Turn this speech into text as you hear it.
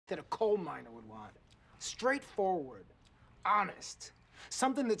that a coal miner would want. Straightforward, honest.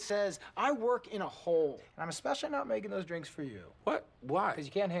 Something that says, I work in a hole. And I'm especially not making those drinks for you. What? Why? Because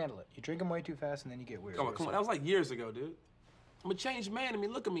you can't handle it. You drink them way too fast and then you get weird. Oh, come on. That was like years ago, dude. I'm a changed man. I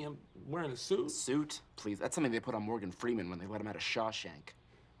mean, look at me. I'm wearing a suit. Suit? Please. That's something they put on Morgan Freeman when they let him out of Shawshank.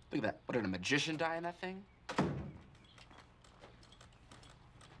 Look at that. What, did a magician die in that thing?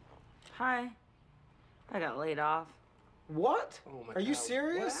 Hi. I got laid off. What? Oh, my Are you God.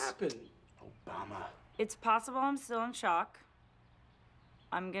 serious? What happened? Obama. It's possible I'm still in shock.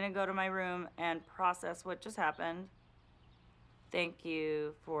 I'm gonna go to my room and process what just happened. Thank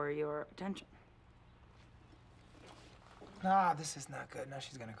you for your attention. Nah, this is not good. Now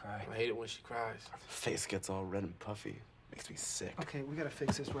she's gonna cry. I hate it when she cries. Her face gets all red and puffy. Makes me sick. Okay, we gotta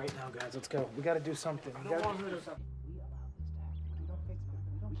fix this right now, guys. Let's go. We gotta do something. I don't want her to...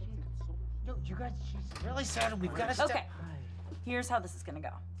 Yo, you guys, she's really sad. We've gotta step... Okay, here's how this is gonna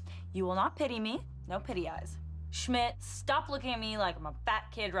go. You will not pity me. No pity eyes. Schmidt, stop looking at me like I'm a fat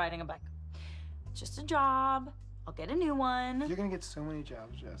kid riding a bike. It's just a job. I'll get a new one. You're gonna get so many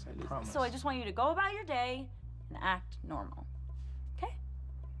jobs, Jess. I promise. So I just want you to go about your day and act normal. Okay?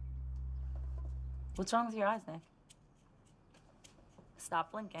 What's wrong with your eyes, Nick?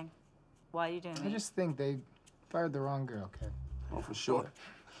 Stop blinking. Why are you doing I that? just think they fired the wrong girl, kid. Oh, for sure.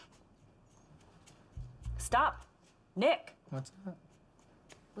 Stop. Nick, What's that?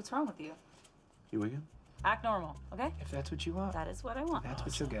 what's wrong with you? You Wigan? Act normal, okay? If that's what you want, That is what I want. that's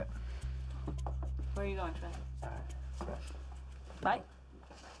what you'll get. Where are you going, Schmidt? Bye.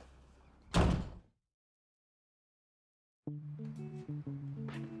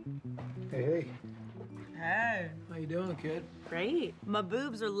 Hey. Hey. How you doing, kid? Great. My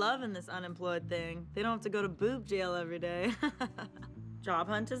boobs are loving this unemployed thing. They don't have to go to boob jail every day. Job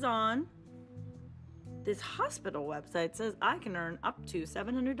hunt is on. This hospital website says I can earn up to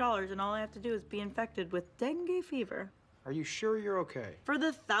 $700 and all I have to do is be infected with dengue fever. Are you sure you're okay? For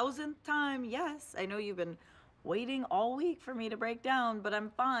the 1,000th time, yes. I know you've been waiting all week for me to break down, but I'm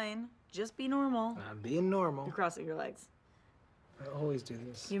fine. Just be normal. I'm being normal. You're crossing your legs. I always do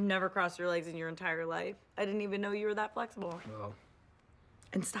this. You've never crossed your legs in your entire life. I didn't even know you were that flexible. Well,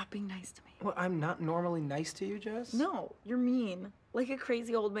 And stop being nice to me. well, I'm not normally nice to you, Jess? No, you're mean. Like a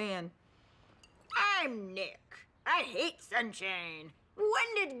crazy old man. I'm Nick. I hate sunshine.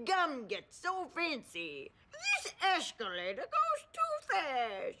 When did gum get so fancy? This escalator goes too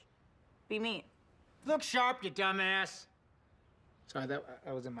fast. Be mean. Look sharp, you dumbass. Sorry, that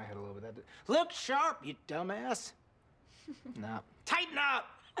was in my head a little bit. Look sharp, you dumbass. No. Tighten up!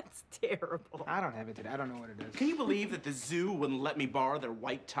 That's terrible. I don't have it today. I don't know what it is. Can you believe that the zoo wouldn't let me borrow their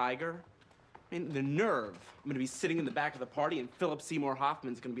white tiger? I mean, the nerve. I'm gonna be sitting in the back of the party and Philip Seymour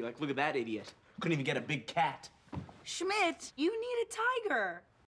Hoffman's gonna be like, look at that idiot. Couldn't even get a big cat. Schmidt, you need a tiger.